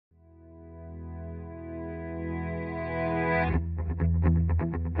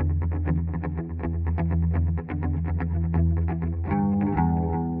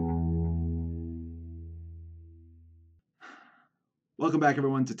Welcome back,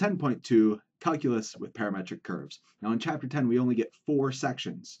 everyone, to 10.2 Calculus with Parametric Curves. Now, in Chapter 10, we only get 4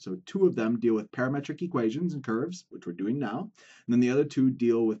 sections. So 2 of them deal with parametric equations and curves, which we're doing now, and then the other 2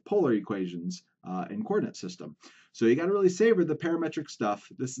 deal with polar equations and coordinate system. So you got to really savor the parametric stuff.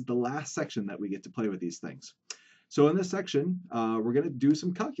 This is the last section that we get to play with these things. So in this section, we're going to do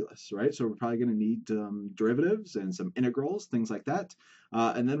some calculus, right? So we're probably going to need derivatives and some integrals, things like that.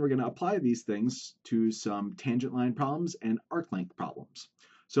 And then we're going to apply these things to some tangent line problems and arc length problems.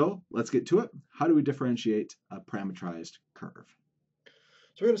 So let's get to it. How do we differentiate a parametrized curve?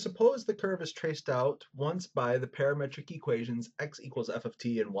 So we're going to suppose the curve is traced out once by the parametric equations x equals f of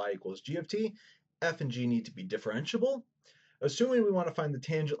t and y equals g of t. F and g need to be differentiable. Assuming we want to find the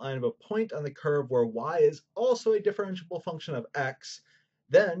tangent line of a point on the curve where y is also a differentiable function of x,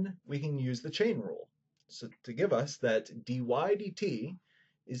 then we can use the chain rule. So to give us that dy dt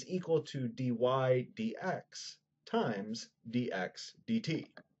is equal to dy dx times dx dt.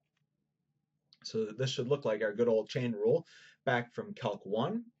 So this should look like our good old chain rule back from Calc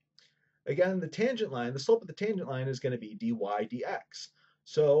 1. Again, the tangent line, the slope of the tangent line is going to be dy dx.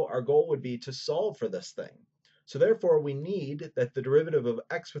 So our goal would be to solve for this thing. So therefore, we need that the derivative of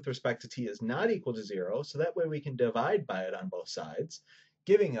x with respect to t is not equal to 0, so that way we can divide by it on both sides,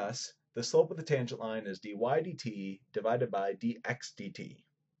 giving us the slope of the tangent line is dy dt divided by dx dt.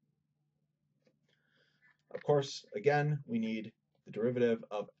 Of course, again, we need the derivative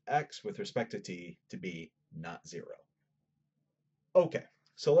of x with respect to t to be not 0. Okay,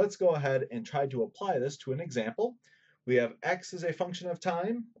 so let's go ahead and try to apply this to an example. We have x as a function of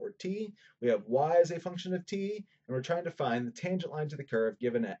time, or t. We have y as a function of t, and we're trying to find the tangent line to the curve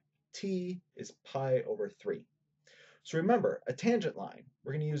given that t is pi over 3. So remember, a tangent line,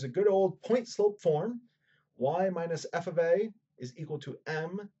 we're going to use a good old point slope form. Y minus f of a is equal to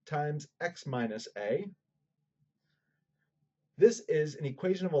m times x minus a. This is an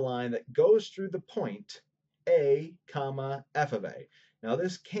equation of a line that goes through the point a comma f of a. Now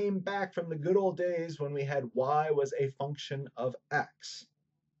this came back from the good old days when we had y was a function of x.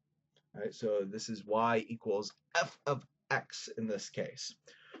 All right, so this is y equals f of x in this case.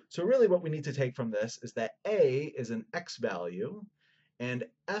 So really what we need to take from this is that a is an x value and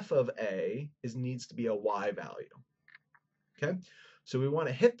f of a needs to be a y value. Okay, so we want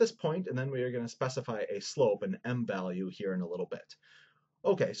to hit this point and then we are going to specify a slope, an m value here in a little bit.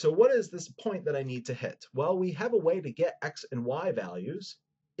 Okay, so what is this point that I need to hit? Well, we have a way to get x and y values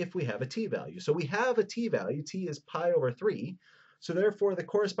if we have a t value. So we have a t value, t is pi over 3, so therefore the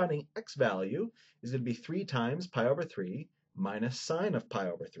corresponding x value is going to be 3 times pi over 3 minus sine of pi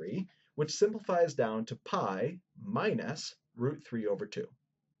over 3, which simplifies down to pi minus root 3 over 2.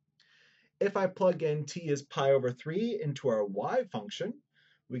 If I plug in t is pi over 3 into our y function,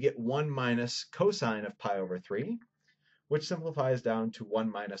 we get 1 minus cosine of pi over 3, which simplifies down to 1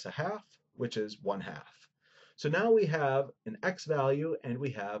 minus a half, which is 1/2. So now we have an x value and we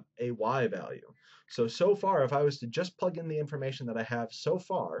have a y value. So far, if I was to just plug in the information that I have so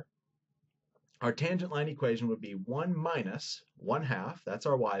far, our tangent line equation would be 1 minus 1/2, that's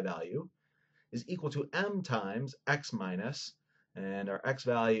our y value, is equal to m times x minus, and our x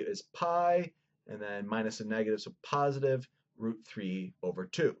value is pi, and then minus a negative, so positive root 3 over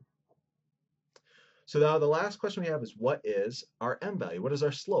 2. So now the last question we have is, what is our m value? What is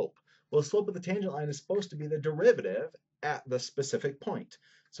our slope? Well, the slope of the tangent line is supposed to be the derivative at the specific point.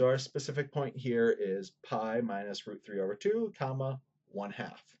 So our specific point here is pi minus root 3 over 2, comma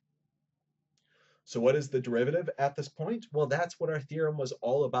 1/2. So what is the derivative at this point? Well, that's what our theorem was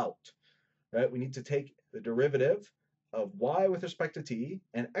all about, right? We need to take the derivative of y with respect to t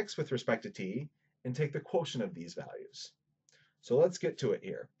and x with respect to t and take the quotient of these values. So let's get to it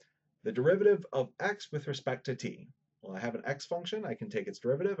here. The derivative of x with respect to t. Well, I have an x function. I can take its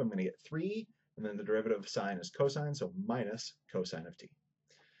derivative. I'm going to get 3, and then the derivative of sine is cosine, so minus cosine of t.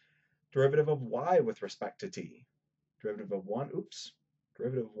 Derivative of y with respect to t. Derivative of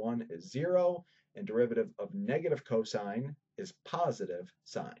 1 is 0, and derivative of negative cosine is positive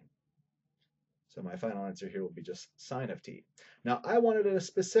sine. So my final answer here will be just sine of t. Now I wanted a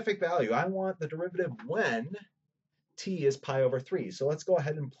specific value. I want the derivative when t is pi over 3. So let's go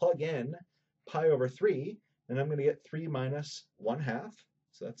ahead and plug in pi over 3, and I'm going to get 3 minus 1/2,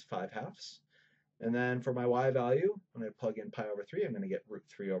 so that's 5/2. And then for my y value, when I plug in pi over 3, I'm going to get root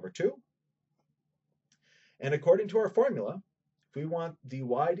 3 over 2. And according to our formula, if we want dy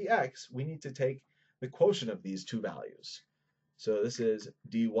dx, we need to take the quotient of these two values. So this is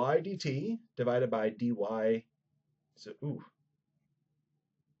dy dt divided by dy, so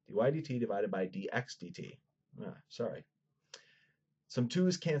dy dt divided by dx dt. Sorry. Some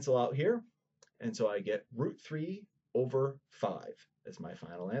 2's cancel out here, and so I get root 3 over 5. is my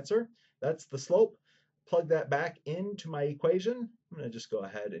final answer. That's the slope. Plug that back into my equation. I'm going to just go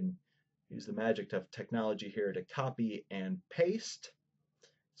ahead and use the magic of technology here to copy and paste.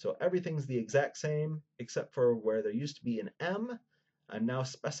 So everything's the exact same except for where there used to be an m. I'm now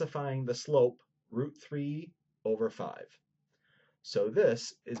specifying the slope root 3 over 5. So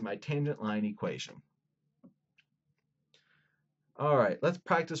this is my tangent line equation. All right, let's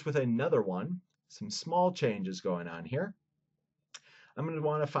practice with another one. Some small changes going on here. I'm going to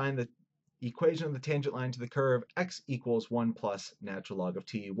want to find the equation of the tangent line to the curve x equals 1 plus natural log of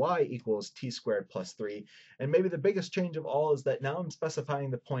t, y equals t squared plus 3. And maybe the biggest change of all is that now I'm specifying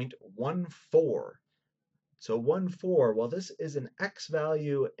the point 1, 4. So 1, 4, well, this is an x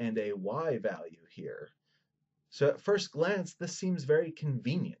value and a y value here. So at first glance, this seems very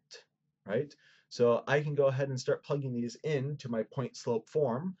convenient, right? So I can go ahead and start plugging these into my point slope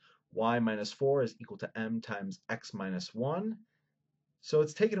form. Y minus 4 is equal to m times x minus 1. So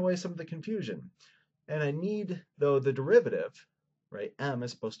it's taken away some of the confusion. And I need, though, the derivative, right? M is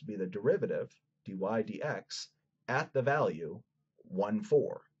supposed to be the derivative, dy dx, at the value 1,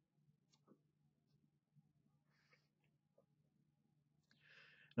 4.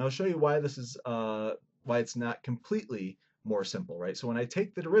 Now I'll show you why this is why it's not completely more simple, right? So when I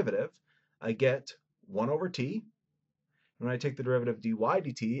take the derivative, I get 1 over t. And when I take the derivative dy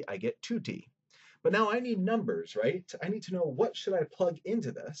dt, I get 2t. But now I need numbers, right? I need to know what should I plug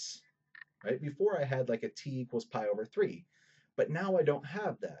into this, right? Before I had like a t equals pi over 3. But now I don't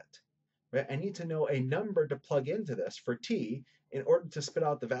have that, right? I need to know a number to plug into this for t in order to spit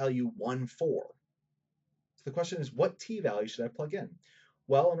out the value 1, 4. So the question is, what t value should I plug in?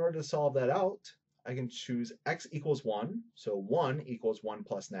 Well, in order to solve that out, I can choose x equals 1, so 1 equals 1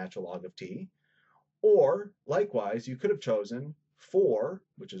 plus natural log of t. Or, likewise, you could have chosen 4,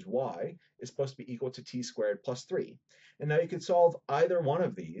 which is y, is supposed to be equal to t squared plus 3. And now you could solve either one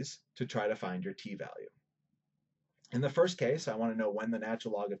of these to try to find your t value. In the first case, I want to know when the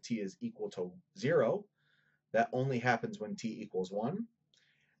natural log of t is equal to 0. That only happens when t equals 1.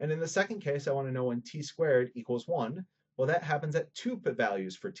 And in the second case, I want to know when t squared equals 1. Well, that happens at 2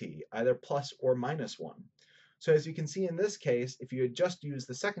 values for t, either plus or minus 1. So as you can see in this case, if you had just used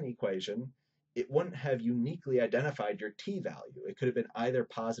the second equation, it wouldn't have uniquely identified your t value. It could have been either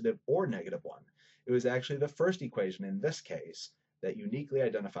positive or negative 1. It was actually the first equation in this case that uniquely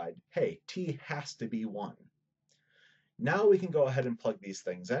identified, hey, t has to be 1. Now we can go ahead and plug these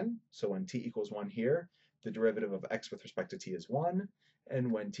things in. So when t equals 1 here, the derivative of x with respect to t is 1. And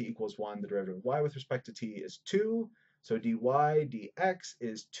when t equals 1, the derivative of y with respect to t is 2. So dy dx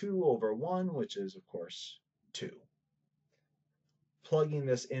is 2 over 1, which is, of course, 2. Plugging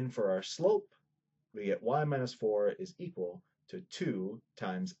this in for our slope, we get y minus 4 is equal to 2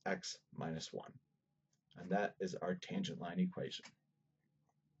 times x minus 1. And that is our tangent line equation.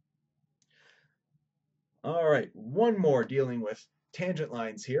 All right, one more dealing with tangent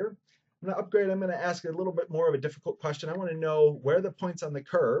lines here. I'm going to upgrade. I'm going to ask a little bit more of a difficult question. I want to know where the points on the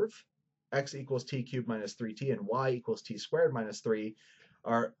curve, x equals t cubed minus 3t and y equals t squared minus 3,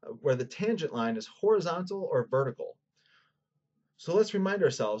 are where the tangent line is horizontal or vertical. So let's remind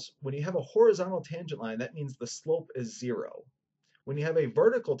ourselves, when you have a horizontal tangent line, that means the slope is 0. When you have a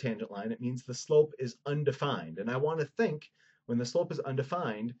vertical tangent line, it means the slope is undefined. And I want to think, when the slope is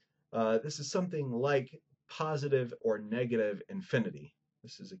undefined, this is something like positive or negative infinity.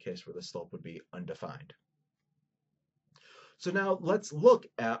 This is a case where the slope would be undefined. So now let's look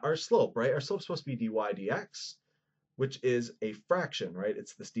at our slope, right? Our slope is supposed to be dy dx, which is a fraction, right?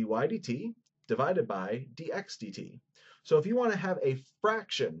 It's this dy dt divided by dx dt. So if you want to have a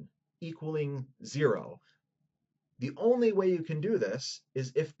fraction equaling 0, the only way you can do this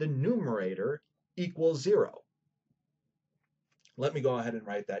is if the numerator equals 0. Let me go ahead and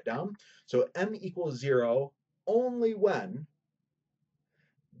write that down. So m equals 0 only when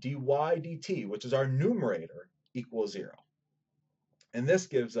dy dt, which is our numerator, equals 0. And this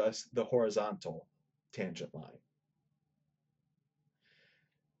gives us the horizontal tangent line.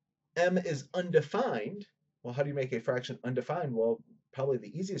 M is undefined. Well, how do you make a fraction undefined? Well, probably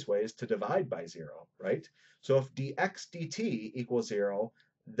the easiest way is to divide by 0, right? So if dx dt equals 0,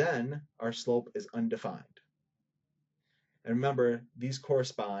 then our slope is undefined. And remember, these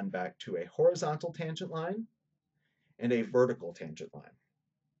correspond back to a horizontal tangent line and a vertical tangent line.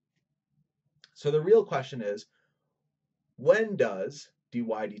 So the real question is, when does dy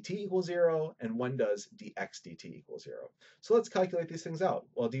dt equal 0 and when does dx dt equal 0? So let's calculate these things out.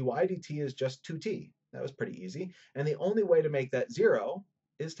 Well, dy dt is just 2t. That was pretty easy. And the only way to make that 0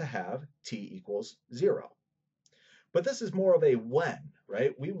 is to have t equals 0. But this is more of a when,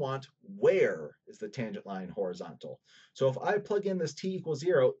 right? We want where is the tangent line horizontal. So if I plug in this t equals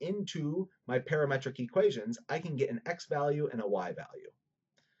 0 into my parametric equations, I can get an x value and a y value.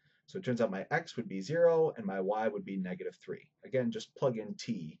 So it turns out my x would be 0 and my y would be -3. Again, just plug in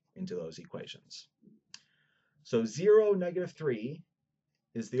t into those equations. So 0, -3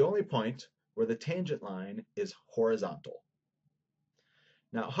 is the only point where the tangent line is horizontal.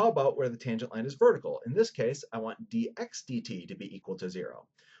 Now, how about where the tangent line is vertical? In this case, I want dx dt to be equal to 0.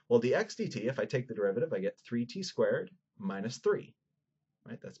 Well, dx dt, if I take the derivative, I get 3t squared minus 3.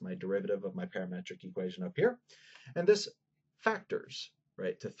 Right? That's my derivative of my parametric equation up here. And this factors,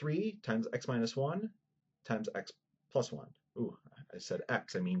 right, to 3 times x minus 1 times x plus 1. Ooh, I said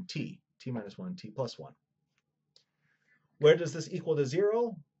x, I mean t. T minus 1, t plus 1. Where does this equal to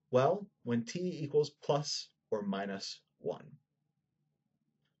 0? Well, when t equals plus or minus 1.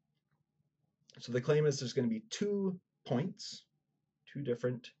 So the claim is there's going to be 2 points, 2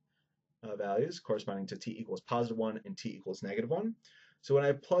 different values corresponding to t equals +1 and t equals -1. So when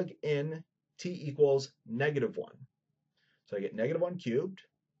I plug in t equals -1, so I get -1 cubed,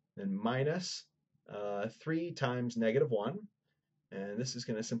 then minus 3 times -1, and this is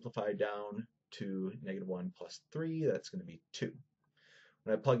going to simplify down to -1 plus 3, that's going to be 2.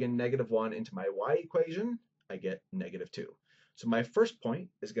 When I plug in -1 into my y equation, I get -2. So my first point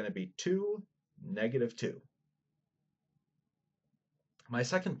is going to be 2, -2. My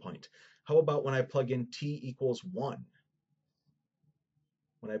second point, how about when I plug in t equals 1?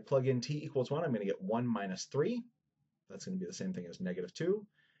 When I plug in t equals 1, I'm going to get 1 minus 3. That's going to be the same thing as -2.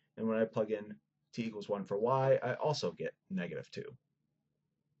 And when I plug in t equals 1 for y, I also get -2.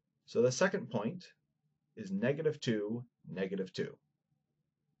 So the second point is -2, -2.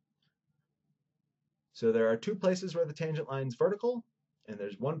 So there are 2 places where the tangent line is vertical, and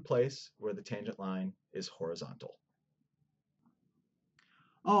there's 1 place where the tangent line is horizontal.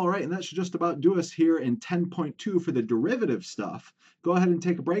 All right, and that should just about do us here in 10.2 for the derivative stuff. Go ahead and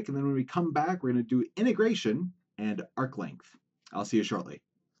take a break, and then when we come back, we're going to do integration and arc length. I'll see you shortly.